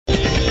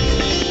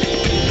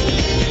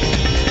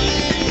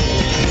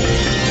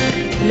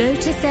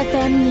Lotus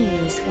FM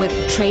News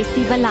with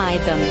Tracy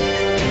Valaydham.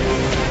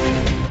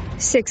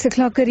 6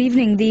 o'clock, good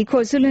evening. The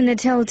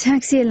KwaZulu-Natal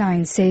Taxi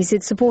Alliance says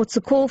it supports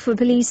a call for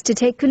police to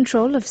take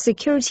control of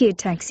security at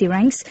taxi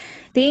ranks.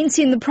 The ANC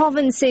in the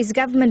province says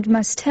government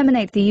must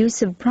terminate the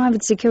use of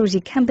private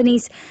security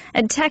companies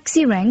at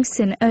taxi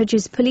ranks and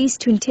urges police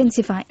to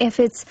intensify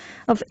efforts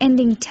of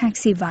ending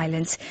taxi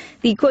violence.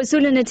 The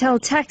KwaZulu-Natal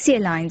Taxi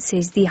Alliance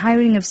says the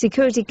hiring of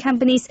security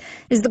companies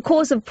is the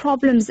cause of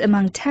problems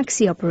among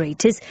taxi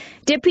operators.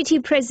 Deputy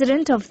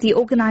President of the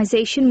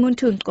organization,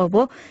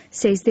 01OCTOBER,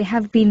 says they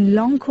have been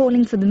long calling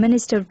for the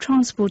Minister of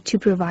Transport to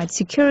provide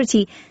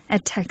security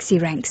at taxi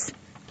ranks.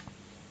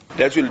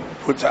 That will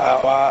put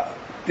our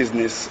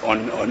business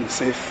on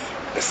safe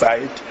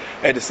side.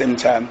 At the same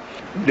time,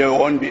 there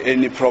won't be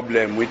any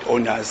problem with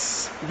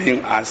owners being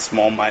asked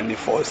more money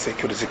for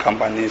security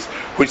companies,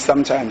 which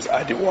sometimes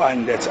are the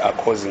ones that are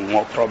causing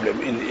more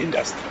problem in the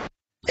industry.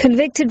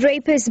 Convicted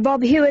rapist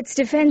Bob Hewitt's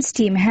defense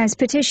team has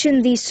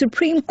petitioned the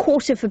Supreme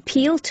Court of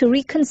Appeal to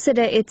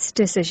reconsider its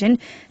decision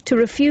to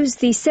refuse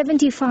the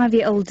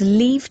 75-year-old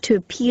leave to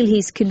appeal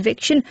his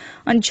conviction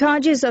on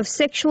charges of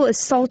sexual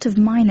assault of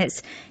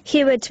minors.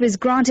 Hewitt was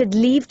granted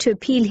leave to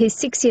appeal his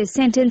 6-year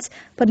sentence,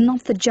 but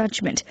not the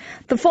judgment.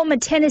 The former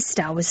tennis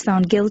star was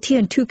found guilty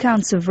on 2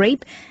 counts of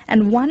rape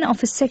and 1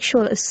 of a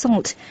sexual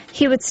assault.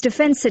 Hewitt's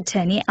defense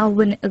attorney,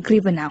 Alwyn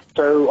Agribanau.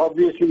 So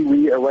obviously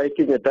we are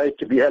awaiting a date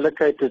to be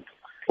allocated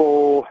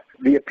for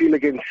the appeal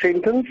against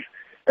sentence.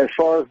 As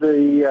far as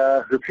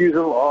the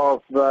refusal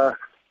of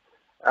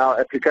our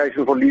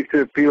application for leave to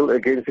appeal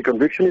against the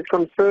conviction is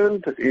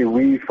concerned,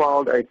 we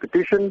filed a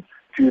petition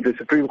to the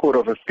Supreme Court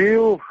of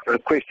Appeal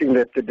requesting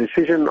that the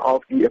decision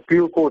of the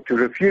appeal court to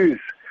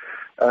refuse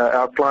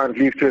our client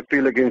leave to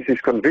appeal against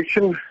his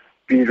conviction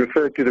be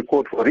referred to the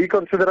court for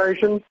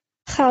reconsideration.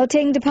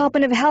 Gauteng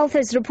Department of Health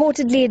has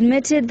reportedly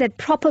admitted that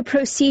proper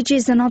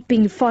procedures are not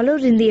being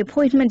followed in the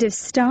appointment of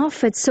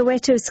staff at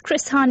Soweto's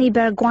Chris Hani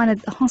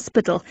Baragwanath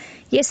Hospital.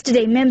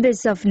 Yesterday,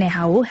 members of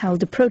NEHAU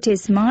held a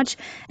protest march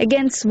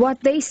against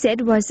what they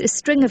said was a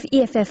string of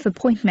EFF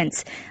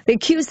appointments. They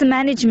accused the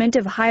management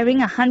of hiring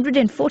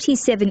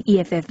 147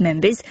 EFF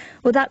members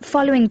without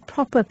following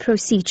proper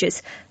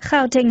procedures.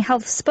 Gauteng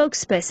Health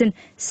spokesperson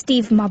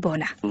Steve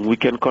Mabona. We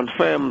can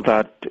confirm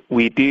that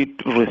we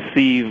did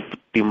receive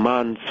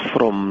demands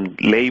from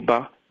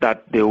Labour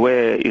that there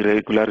were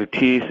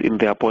irregularities in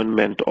the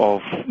appointment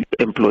of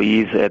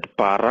employees at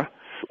Para.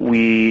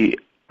 We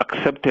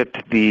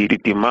accepted the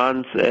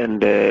demands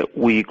and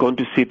we're going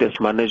to sit as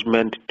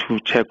management to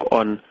check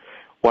on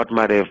what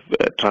might have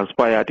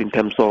transpired in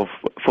terms of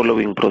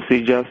following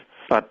procedures.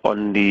 But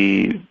on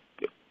the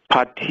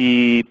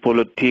party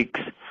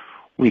politics,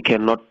 we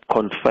cannot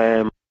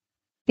confirm.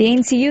 The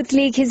ANC Youth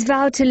League has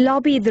vowed to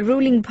lobby the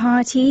ruling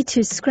party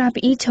to scrap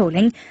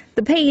e-tolling.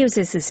 The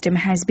pay-user system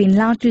has been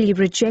loudly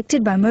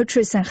rejected by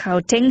motorists in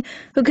Gauteng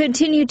who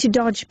continue to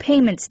dodge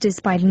payments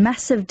despite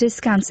massive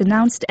discounts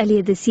announced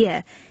earlier this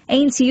year.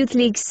 ANC Youth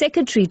League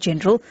Secretary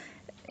General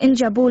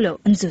Njabulo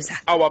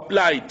Nzuza. Our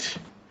plight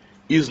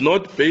is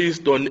not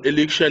based on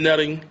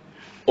electioneering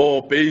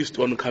or based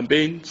on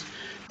campaigns.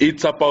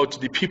 It's about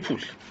the people.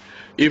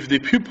 If the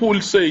people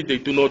say they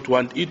do not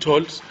want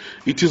e-tolls,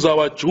 it is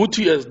our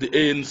duty as the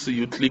ANC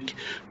Youth League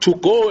to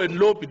go and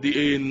lobby the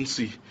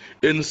ANC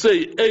and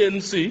say,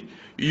 ANC,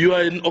 you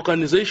are an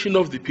organization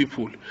of the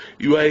people.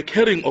 You are a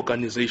caring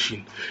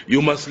organization.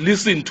 You must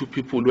listen to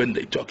people when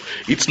they talk.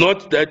 It's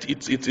not that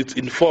it's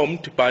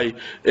informed by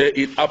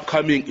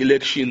upcoming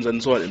elections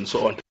and so on and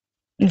so on.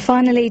 And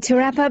finally, to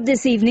wrap up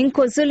this evening,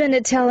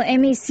 KwaZulu-Natal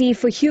MEC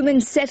for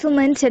Human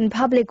Settlement and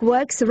Public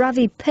Works,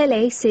 Ravi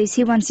Pillay, says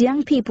he wants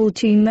young people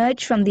to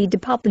emerge from the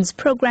department's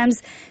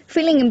programs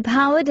feeling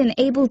empowered and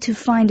able to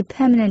find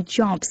permanent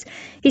jobs.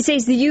 He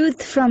says the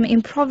youth from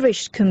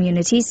impoverished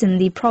communities in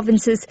the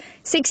province's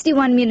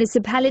 61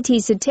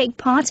 municipalities who take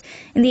part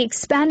in the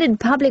expanded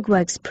Public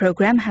Works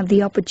program have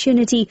the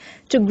opportunity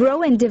to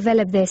grow and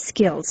develop their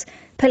skills.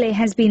 Pillay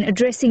has been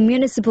addressing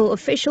municipal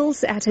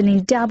officials at an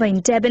indaba in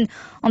Durban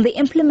on the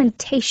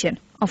implementation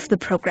of the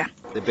program.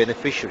 The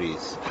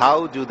beneficiaries,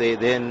 how do they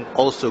then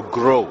also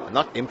grow,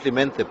 not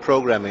implement the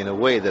program in a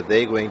way that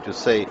they're going to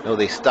say, no,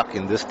 they're stuck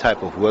in this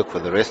type of work for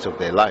the rest of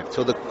their life.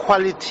 So the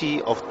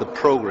quality of the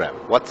program,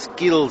 what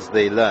skills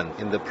they learn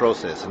in the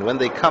process, and when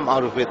they come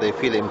out of it, they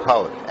feel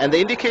empowered. And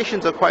the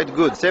indications are quite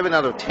good. 7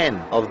 out of 10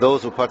 of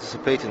those who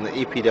participate in the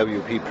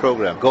EPWP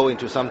program go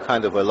into some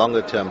kind of a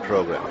longer-term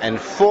program. And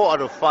 4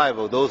 out of 5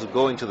 of those who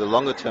go into the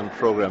longer-term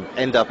program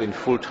end up in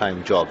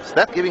full-time jobs.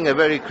 That's giving a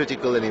very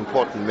critical and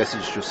important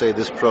message to say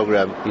this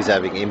program is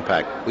having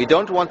impact. We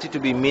don't want it to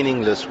be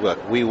meaningless work.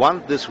 We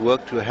want this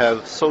work to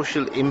have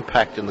social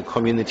impact in the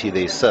community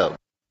they serve.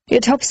 Your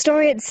top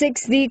story at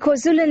 6, the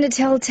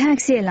KwaZulu-Natal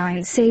Taxi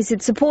Alliance says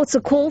it supports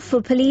a call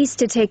for police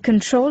to take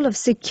control of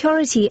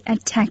security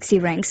at taxi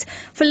ranks.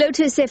 For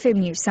Lotus FM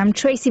News, I'm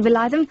Tracy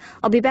Valaydham.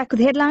 I'll be back with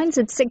headlines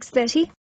at 6:30.